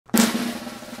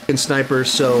American Sniper,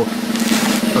 so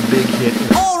a big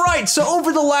hit. All right, so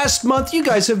over the last month, you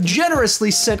guys have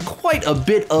generously sent quite a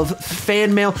bit of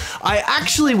fan mail. I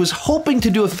actually was hoping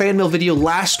to do a fan mail video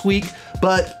last week,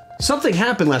 but something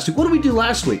happened last week. What did we do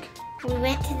last week? We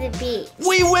went to the beach.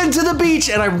 We went to the beach,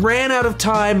 and I ran out of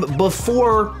time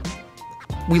before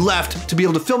we left to be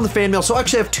able to film the fan mail. So I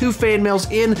actually have 2 fan mails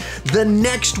in the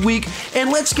next week.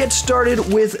 And let's get started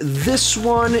with this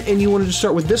one. And you wanted to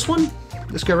start with this one?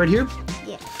 This guy right here?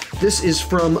 Yeah. This is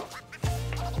from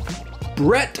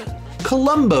Brett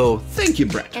Colombo. Thank you,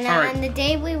 Brett. And on the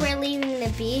day we were leaving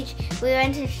the beach, we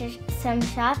went to some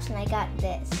shops and I got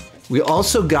this. We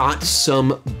also got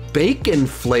some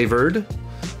bacon-flavored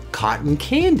cotton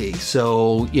candy.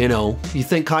 So, you know, you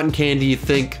think cotton candy, you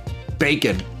think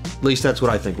bacon. At least that's what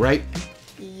I think, right?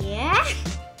 Yeah.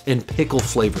 And pickle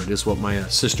flavored is what my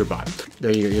sister bought.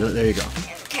 There you go. There you go.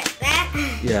 Cut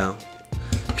that. Yeah.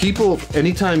 People,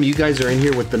 anytime you guys are in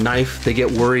here with the knife, they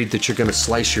get worried that you're gonna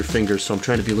slice your fingers. So I'm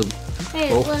trying to be a little.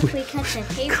 Hey, look, we cut the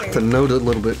paper. Cut the note a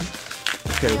little bit.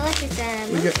 Okay. Hey, look, it's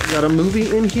We got a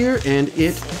movie in here, and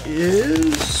it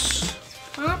is.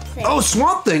 Swamp Thing. Oh,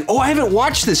 Swamp Thing. Oh, I haven't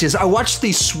watched this yet. I watched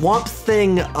these Swamp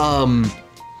Thing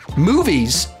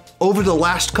movies over the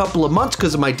last couple of months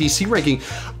because of my DC ranking.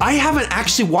 I haven't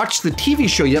actually watched the TV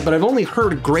show yet, but I've only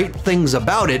heard great things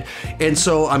about it, and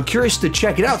so I'm curious to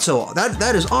check it out. So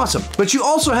that is awesome. But you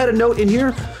also had a note in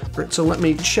here, so let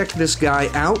me check this guy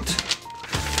out,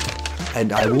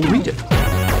 and I will read it.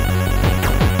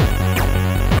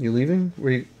 You leaving?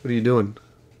 What are you doing?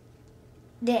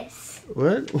 This.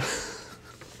 What?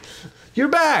 You're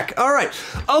back. All right.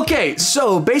 Okay,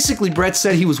 so basically Brett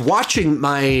said he was watching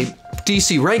my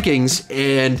DC rankings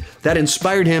and that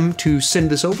inspired him to send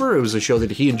this over. It was a show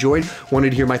that he enjoyed,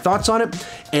 wanted to hear my thoughts on it.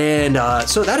 And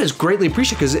so that is greatly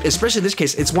appreciated because especially in this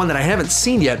case, it's one that I haven't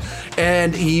seen yet.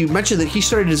 And he mentioned that he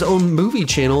started his own movie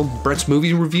channel, Brett's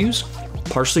Movie Reviews,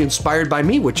 partially inspired by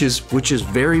me, which is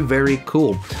very, very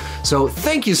cool. So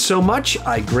thank you so much.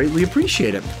 I greatly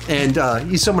appreciate it. And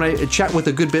he's someone I chat with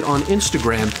a good bit on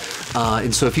Instagram.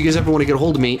 And so if you guys ever want to get a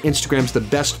hold of me, Instagram's the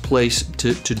best place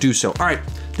to do so. All right,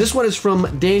 this one is from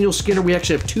Daniel Skinner. We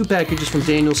actually have 2 packages from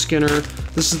Daniel Skinner.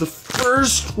 This is the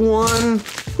first one.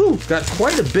 Whew, got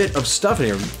quite a bit of stuff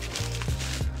in here.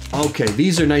 Okay,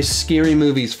 these are nice scary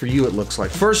movies for you, it looks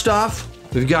like. First off,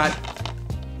 we've got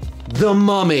The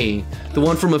Mummy, the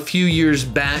one from a few years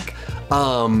back.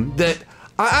 That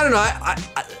I don't know.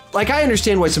 I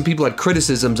understand why some people had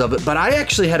criticisms of it, but I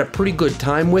actually had a pretty good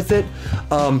time with it.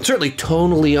 Certainly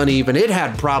tonally uneven. It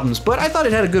had problems, but I thought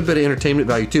it had a good bit of entertainment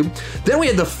value too. Then we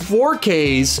had the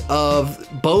 4Ks of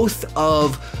both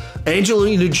of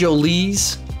Angelina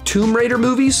Jolie's Tomb Raider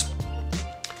movies.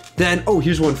 Then, oh,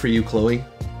 here's one for you, Chloe.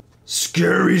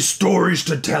 Scary Stories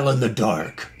to Tell in the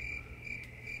Dark.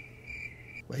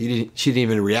 Well, she didn't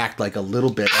even react like a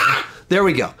little bit. There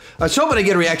we go. I was hoping to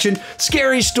get a reaction.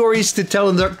 Scary Stories to Tell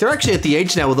in the Dark. They're actually at the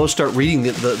age now where they'll start reading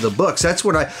the books. That's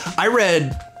what I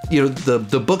read, you know,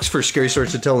 the books for Scary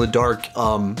Stories to Tell in the Dark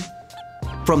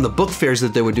from the book fairs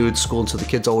that they would do at school, and so the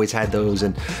kids always had those.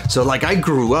 And so like I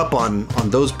grew up on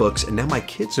those books, and now my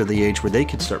kids are the age where they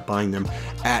could start buying them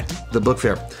at the book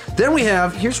fair. Then we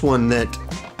have, here's one that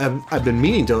I've been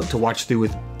meaning to watch through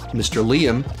with Mr.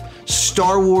 Liam,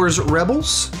 Star Wars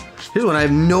Rebels. Here's one, I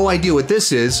have no idea what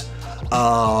this is.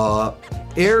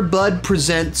 Air Bud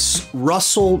presents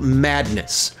Russell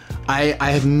Madness.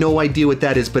 I have no idea what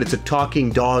that is, but it's a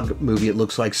talking dog movie, it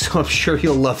looks like, so I'm sure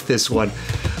you'll love this one.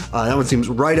 That one seems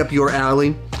right up your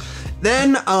alley.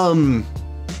 Then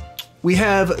we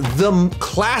have the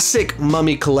classic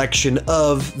Mummy collection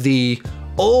of the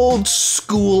old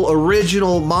school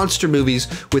original monster movies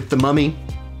with the Mummy.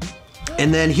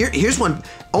 And then here's one.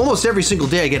 Almost every single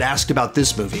day I get asked about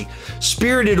this movie,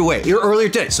 Spirited Away. Earlier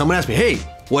today, someone asked me, hey,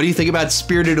 what do you think about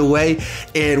Spirited Away?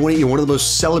 And one of the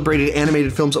most celebrated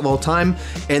animated films of all time.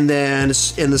 And then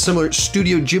in the similar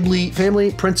Studio Ghibli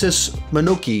family, Princess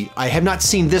Mononoke. I have not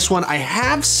seen this one. I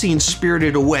have seen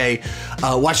Spirited Away,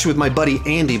 watched it with my buddy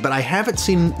Andy, but I haven't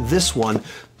seen this one.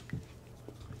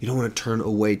 You don't want to turn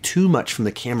away too much from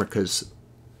the camera because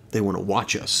they want to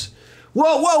watch us.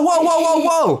 Whoa, whoa, whoa, whoa, whoa,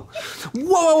 whoa! Whoa,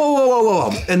 whoa, whoa, whoa, whoa,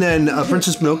 whoa. And then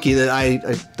Princess Mononoke, that I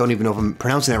don't even know if I'm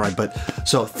pronouncing that right, but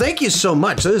so thank you so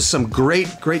much. There's some great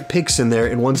picks in there,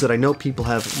 and ones that I know people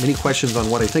have many questions on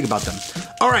what I think about them.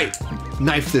 All right,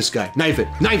 knife this guy. Knife it,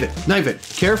 knife it, knife it.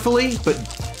 Carefully, but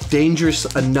dangerous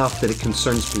enough that it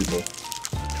concerns people.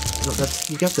 No,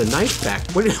 you got the knife back.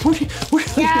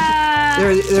 Yeah.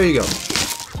 There you go.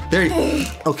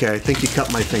 Okay, I think you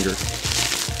cut my finger.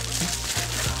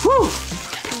 Whew.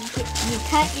 You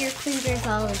cut your fingers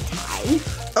all the time.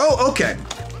 Oh, okay.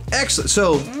 Excellent.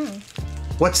 So,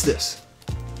 what's this?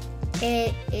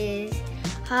 It is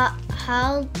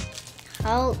Hotel.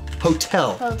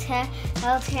 Hotel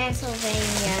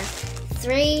Transylvania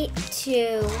 3,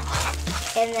 2,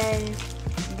 and then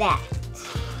that.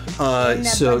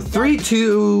 So 3,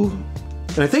 2,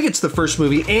 and I think it's the first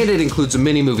movie, and it includes a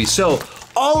mini movie. So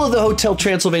all of the Hotel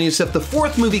Transylvania except the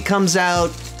 4th movie comes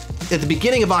out at the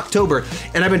beginning of October,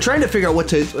 and I've been trying to figure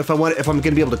out if I'm going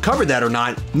to be able to cover that or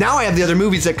not. Now I have the other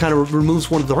movies that kind of removes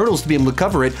one of the hurdles to be able to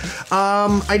cover it.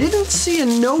 I didn't see a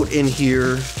note in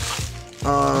here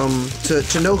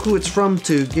to know who it's from,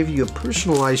 to give you a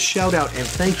personalized shout out and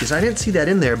thank yous. I didn't see that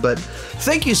in there, but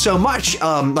thank you so much.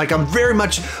 Like, I'm very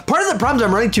much, part of the problems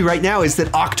I'm running to right now is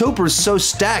that October is so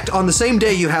stacked. On the same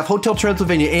day, you have Hotel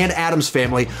Transylvania and Addams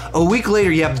Family. A week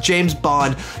later, you have James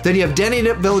Bond. Then you have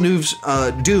Denis Villeneuve's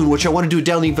Dune, which I want to do a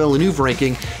Denis Villeneuve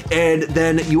ranking. And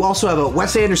then you also have a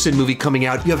Wes Anderson movie coming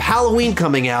out. You have Halloween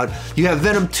coming out. You have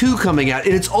Venom 2 coming out.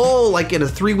 And it's all like in a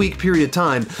 3-week period of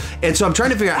time. And so I'm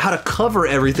trying to figure out how to cover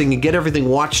everything and get everything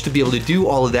watched to be able to do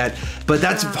all of that. But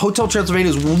that's Hotel Transylvania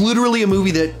is literally a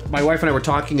movie that my wife and I were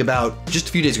talking about just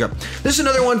a few days ago. This is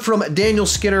another one from Daniel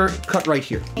Skinner, cut right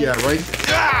here. Yeah, right?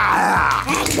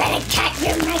 I'm gonna cut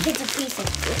your mic into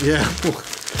pieces. Yeah,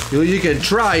 well, you can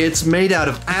try. It's made out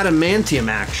of adamantium,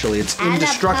 actually. It's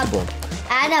indestructible.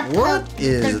 What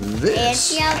is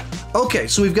this? Okay,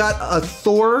 so we've got a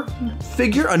Thor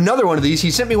figure, another one of these. He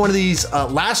sent me one of these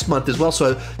last month as well,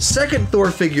 so a second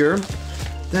Thor figure.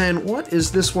 Then what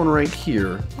is this one right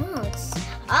here? Oh, it's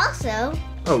also...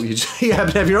 Oh, you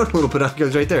happen to have your own little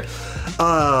binoculars right there.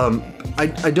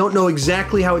 I don't know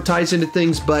exactly how it ties into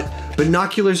things, but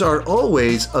binoculars are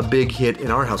always a big hit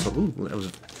in our household. Ooh, that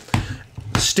was...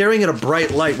 Staring at a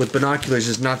bright light with binoculars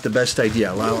is not the best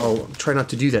idea. I'll try not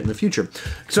to do that in the future.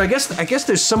 So I guess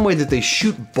there's some way that they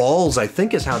shoot balls, I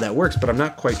think is how that works, but I'm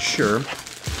not quite sure.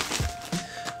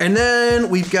 And then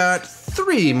we've got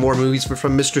 3 more movies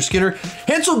from Mr. Skinner.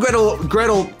 Hansel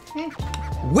Gretel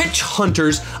Witch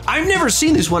Hunters. I've never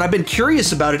seen this one. I've been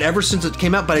curious about it ever since it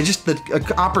came out, but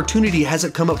the opportunity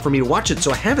hasn't come up for me to watch it,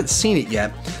 so I haven't seen it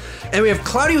yet. And we have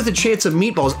Cloudy with a Chance of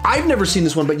Meatballs. I've never seen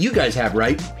this one, but you guys have,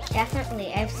 right?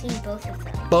 Definitely. I've seen both of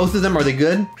them. Both of them? Are they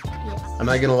good? Yes. Am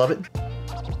I gonna love it?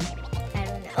 I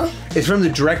don't know. It's from the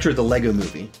director of the Lego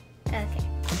Movie. Okay.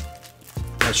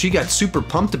 She got super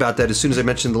pumped about that as soon as I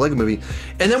mentioned the Lego Movie.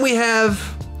 And then we have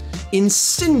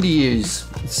Incendies.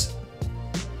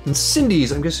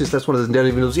 I'm guessing that's one of the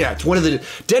Denis Villeneuve's. Yeah, it's one of the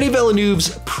Denis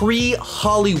Villeneuve's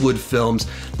pre-Hollywood films.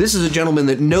 This is a gentleman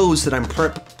that knows that I'm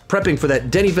prepping for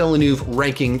that Denis Villeneuve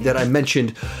ranking that I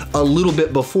mentioned a little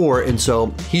bit before, and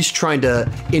so he's trying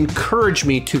to encourage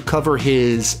me to cover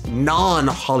his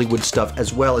non-Hollywood stuff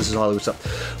as well as his Hollywood stuff.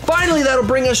 Finally, that'll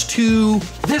bring us to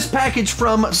this package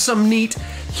from Some Neat.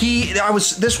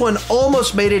 This one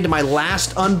almost made it into my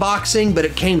last unboxing, but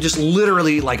it came just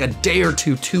literally like a day or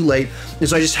two too late, and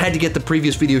so I just had to get the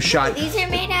previous video shot. These are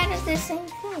made out of the same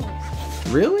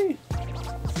thing. Really?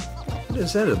 What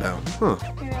is that about? Huh.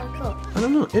 They're all cool. I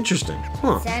don't know. Interesting.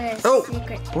 Huh. Is that a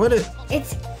secret? What is...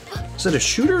 It's... Is it a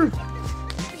shooter?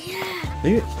 Yeah.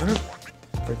 Maybe...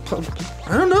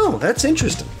 I don't know. That's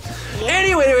interesting. Yeah.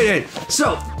 Anyway.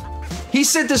 So, he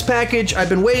sent this package. I've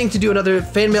been waiting to do another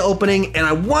fan mail opening,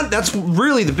 and that's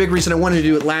really the big reason I wanted to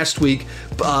do it last week,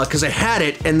 because I had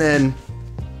it, and then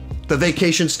the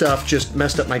vacation stuff just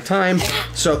messed up my time.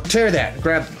 So, tear that.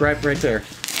 Grab right there.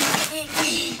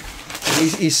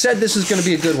 He said this is going to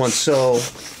be a good one, so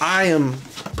I am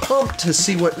pumped to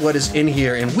see what is in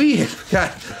here. And we have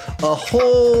got a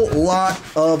whole lot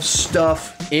of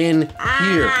stuff in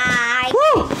here.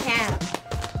 Woo!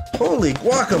 Holy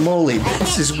guacamole,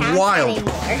 this is wild.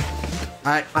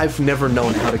 I've never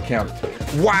known how to count.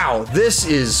 Wow, this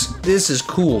is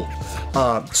cool.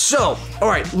 So, all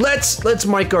right, let's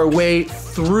mic our way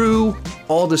through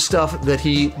all the stuff that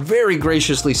he very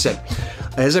graciously sent.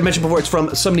 As I mentioned before, it's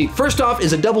from Some Neat. First off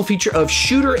is a double feature of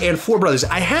Shooter and Four Brothers.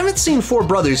 I haven't seen Four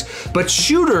Brothers, but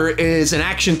Shooter is an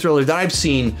action thriller that I've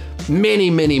seen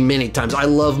many times. I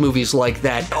love movies like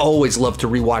that. I always love to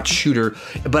rewatch Shooter,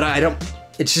 but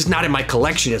it's just not in my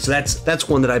collection yet, so that's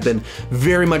one that I've been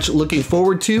very much looking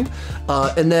forward to.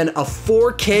 And then a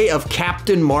 4K of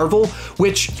Captain Marvel,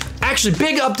 which, actually,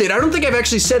 big update. I don't think I've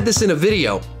actually said this in a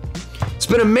video. It's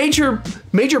been a major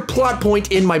plot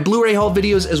point in my Blu-ray haul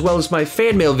videos as well as my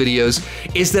fan mail videos,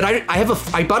 is that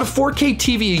I bought a 4K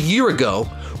TV a year ago,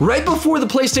 right before the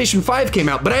PlayStation 5 came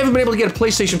out, but I haven't been able to get a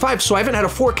PlayStation 5, so I haven't had a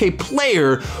 4K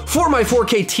player for my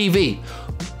 4K TV.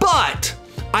 But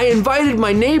I invited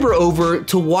my neighbor over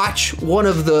to watch one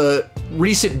of the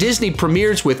recent Disney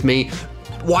premieres with me,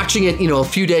 watching it, you know, a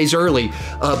few days early,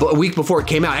 a week before it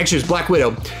came out. Actually, it was Black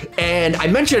Widow. And I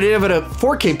mentioned I didn't have a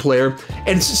 4K player.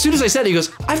 And as soon as I said it, he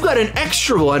goes, I've got an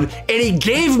extra one. And he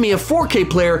gave me a 4K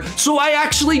player. So I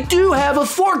actually do have a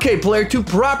 4K player to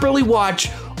properly watch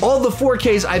all the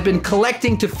 4Ks I've been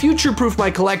collecting to future-proof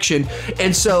my collection.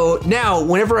 And so now,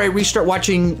 whenever I restart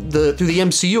watching through the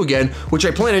MCU again, which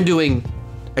I plan on doing,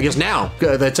 I guess now,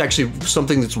 that's actually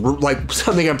something that's like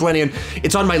something I'm planning on.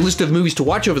 It's on my list of movies to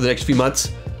watch over the next few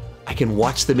months. I can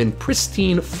watch them in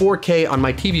pristine 4K on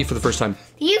my TV for the first time.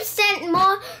 You sent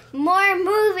more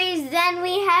movies than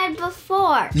we had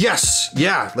before. Yes,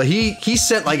 yeah. He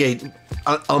sent like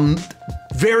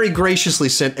very graciously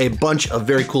sent a bunch of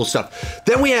very cool stuff.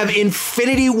 Then we have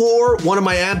Infinity War, one of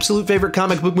my absolute favorite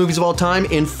comic book movies of all time,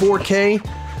 in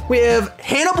 4K. We have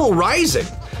Hannibal Rising,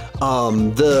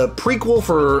 the prequel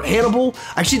for Hannibal.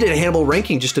 I actually did a Hannibal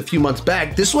ranking just a few months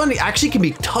back. This one actually can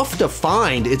be tough to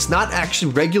find. It's not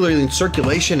actually regularly in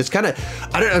circulation. It's kind of,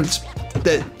 I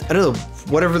don't know,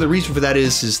 whatever the reason for that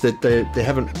is that they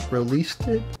haven't released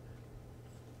it.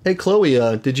 Hey,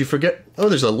 Chloe, did you forget? Oh,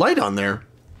 there's a light on there.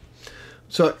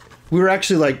 So we were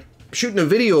actually like shooting a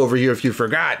video over here if you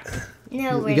forgot.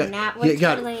 No, we're not. We're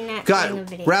totally not doing a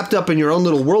video. Wrapped up in your own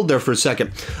little world there for a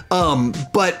second.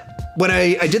 But when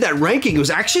I did that ranking, it was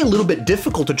actually a little bit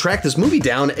difficult to track this movie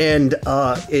down, and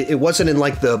it wasn't in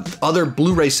like the other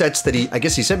Blu-ray sets that I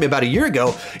guess he sent me about a year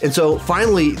ago. And so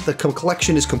finally the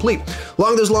collection is complete.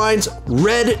 Along those lines,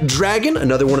 Red Dragon,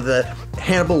 another one of the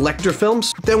Hannibal Lecter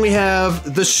films. Then we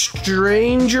have The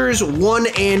Strangers 1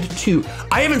 and 2.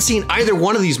 I haven't seen either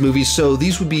one of these movies, so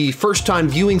these would be first-time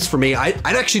viewings for me. I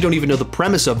actually don't even know the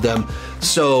premise of them,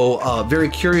 so very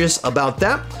curious about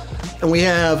that. And we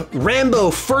have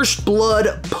Rambo First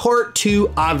Blood Part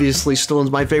 2. Obviously,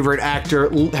 Stallone's my favorite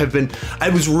actor. I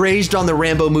was raised on the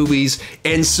Rambo movies,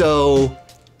 and so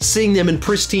seeing them in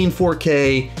pristine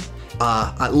 4K,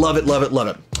 I love it, love it, love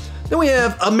it. Then we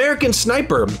have American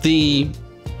Sniper, the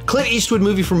Clint Eastwood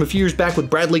movie from a few years back with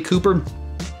Bradley Cooper,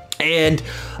 and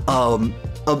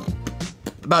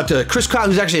about Chris Cobb,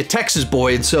 who's actually a Texas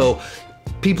boy, and so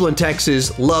people in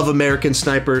Texas love American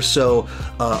Sniper, so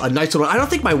a nice little. I don't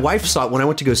think my wife saw it when I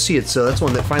went to go see it, so that's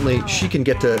one that finally she can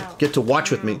get to watch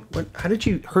with me. How did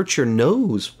you hurt your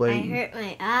nose? I hurt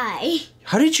my eye.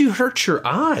 How did you hurt your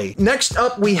eye? Next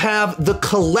up, we have The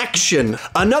Collection,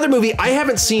 another movie. I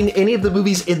haven't seen any of the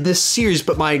movies in this series,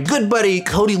 but my good buddy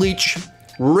Cody Leach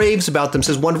raves about them,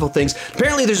 says wonderful things.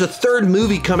 Apparently there's a third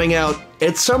movie coming out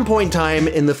at some point in time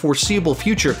in the foreseeable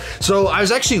future. So I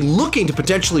was actually looking to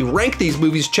potentially rank these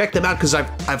movies, check them out, because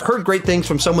I've heard great things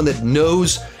from someone that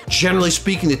knows, generally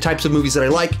speaking, the types of movies that I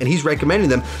like, and he's recommending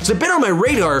them. So they've been on my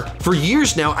radar for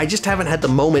years now. I just haven't had the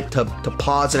moment to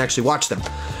pause and actually watch them.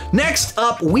 Next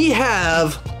up, we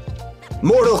have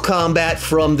Mortal Kombat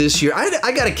from this year.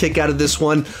 I got a kick out of this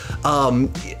one. I'm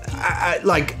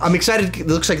excited. It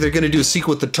looks like they're going to do a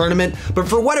sequel with the tournament, but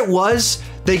for what it was,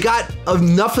 they got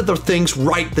enough of the things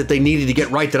right that they needed to get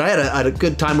right that I had a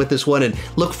good time with this one and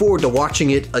look forward to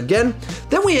watching it again.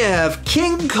 Then we have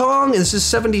King Kong, and this is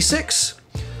 76.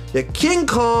 Yeah, King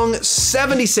Kong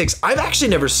 76. I've actually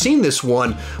never seen this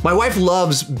one. My wife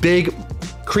loves big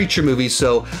creature movies,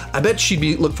 so I bet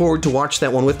she'd look forward to watch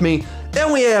that one with me.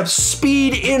 Then we have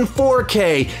Speed in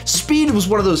 4K. Speed was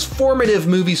one of those formative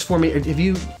movies for me.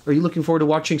 Are you looking forward to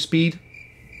watching Speed?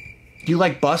 Do you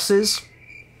like buses?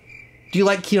 Do you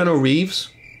like Keanu Reeves?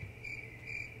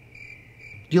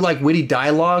 Do you like witty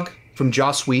dialogue from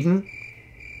Joss Whedon?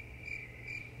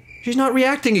 She's not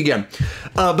reacting again.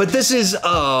 But this is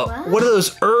one of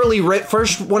those early, one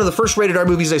of the first rated R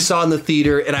movies I saw in the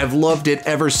theater, and I've loved it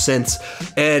ever since.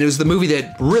 And it was the movie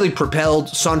that really propelled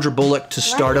Sandra Bullock to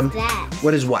stardom. What is that?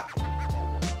 What is what?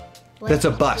 That's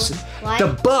a bus. What?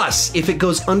 The bus, if it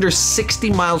goes under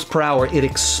 60 miles per hour, it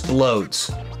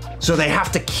explodes. So they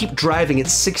have to keep driving at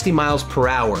 60 miles per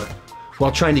hour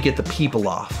while trying to get the people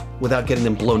off without getting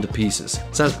them blown to pieces.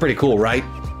 Sounds pretty cool, right?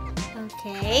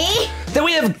 Okay. Then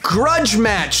we have Grudge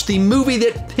Match, the movie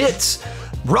that pits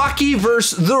Rocky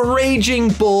versus the Raging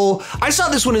Bull. I saw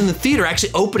this one in the theater,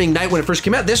 actually opening night when it first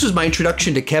came out. This was my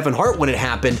introduction to Kevin Hart when it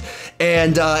happened.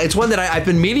 And it's one that I've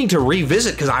been meaning to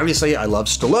revisit because obviously I love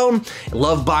Stallone, I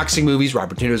love boxing movies.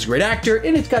 Robert De Niro is a great actor,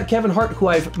 and it's got Kevin Hart, who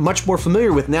I'm much more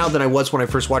familiar with now than I was when I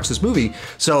first watched this movie.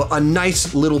 So a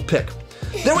nice little pick.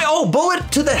 Then Bullet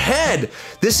to the Head.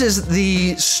 This is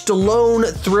the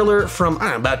Stallone thriller from, I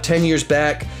don't know, about 10 years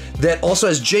back that also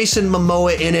has Jason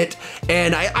Momoa in it.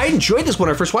 And I enjoyed this when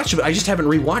I first watched it, but I just haven't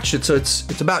rewatched it, so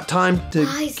it's about time to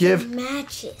give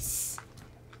matches.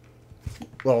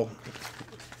 Well,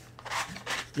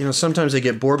 you know, sometimes I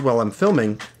get bored while I'm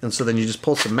filming, and so then you just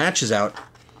pull some matches out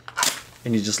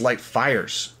and you just light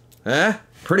fires. Eh?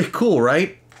 Pretty cool,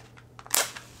 right?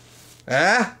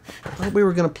 Eh? I thought we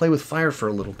were going to play with fire for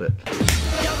a little bit.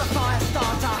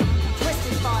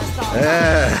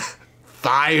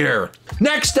 Fire.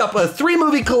 Next up, a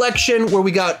 3-movie collection where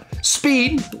we got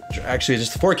Speed, actually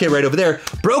just the 4K right over there,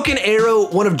 Broken Arrow,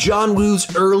 one of John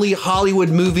Woo's early Hollywood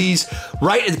movies,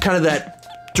 right at kind of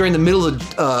that, during the middle of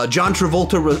John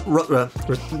Travolta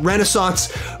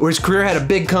renaissance, where his career had a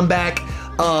big comeback,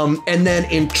 and then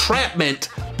Entrapment,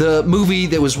 the movie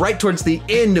that was right towards the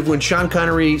end of when Sean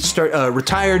Connery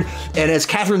retired, and as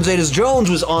Catherine Zeta-Jones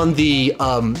was on the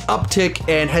uptick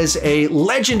and has a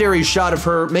legendary shot of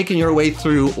her making her way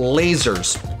through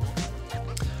lasers.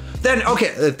 Then,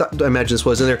 okay, I imagine this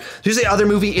was in there. Here's the other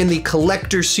movie in the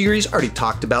Collector series, already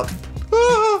talked about.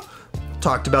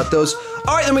 Talked about those.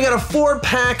 All right, then we got a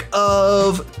 4-pack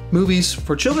of movies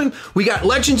for children. We got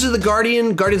Legends of the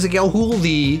Guardian, Guardians of Ga'Hoole,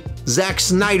 the Zack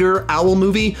Snyder Owl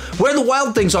movie. Where the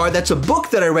Wild Things Are, that's a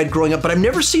book that I read growing up, but I've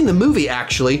never seen the movie,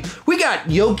 actually. We got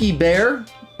Yogi Bear.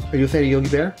 Are you a fan of Yogi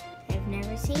Bear? I've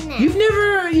never seen that.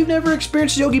 You've never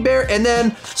experienced Yogi Bear? And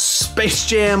then Space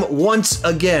Jam once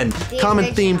again.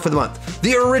 Common theme for the month.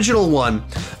 The original one.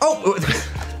 Oh,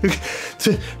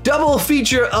 double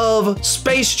feature of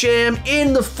Space Jam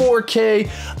in the 4K.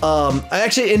 I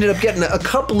actually ended up getting a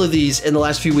couple of these in the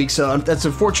last few weeks, so that's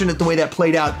unfortunate the way that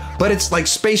played out, but it's like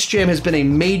Space Jam has been a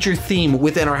major theme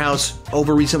within our house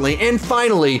over recently. And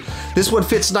finally, this one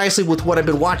fits nicely with what I've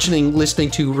been watching and listening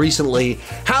to recently,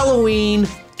 Halloween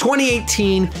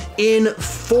 2018 in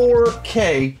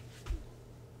 4K.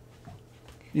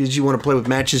 Did you want to play with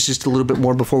matches just a little bit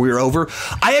more before we were over?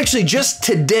 I actually just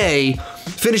today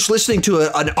finished listening to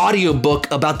an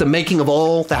audiobook about the making of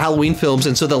all the Halloween films,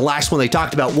 and so the last one they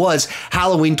talked about was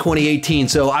Halloween 2018.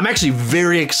 So I'm actually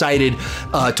very excited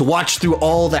to watch through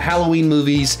all the Halloween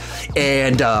movies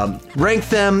and rank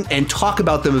them and talk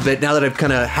about them a bit now that I've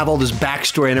kind of have all this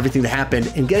backstory and everything that happened,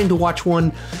 and getting to watch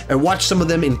one and watch some of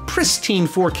them in pristine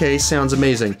 4K sounds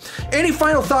amazing. Any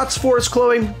final thoughts for us,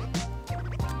 Chloe?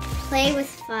 Play with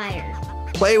fire.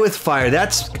 Play with fire.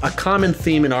 That's a common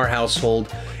theme in our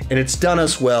household, and it's done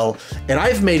us well. And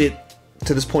I've made it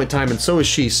to this point in time, and so has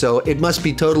she, so it must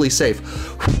be totally safe.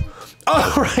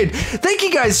 All right. Thank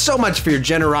you guys so much for your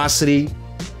generosity.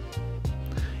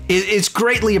 It's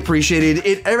greatly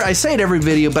appreciated. I say it every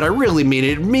video, but I really mean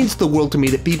it. It means the world to me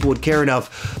that people would care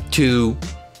enough to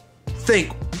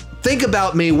think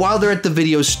about me while they're at the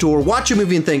video store, watch a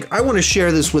movie and think, I want to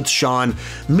share this with Sean.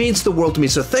 Means the world to me.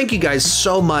 So thank you guys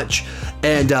so much,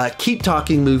 and keep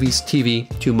talking movies, TV,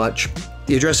 too much.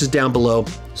 The address is down below.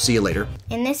 See you later.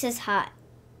 And this is hot.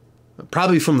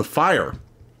 Probably from the fire.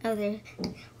 Oh,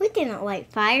 we didn't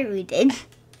light fire, we did.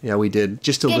 Yeah, we did.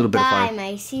 Just a little bit of fire.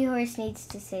 Goodbye, my seahorse needs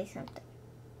to say something.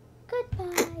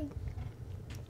 Goodbye.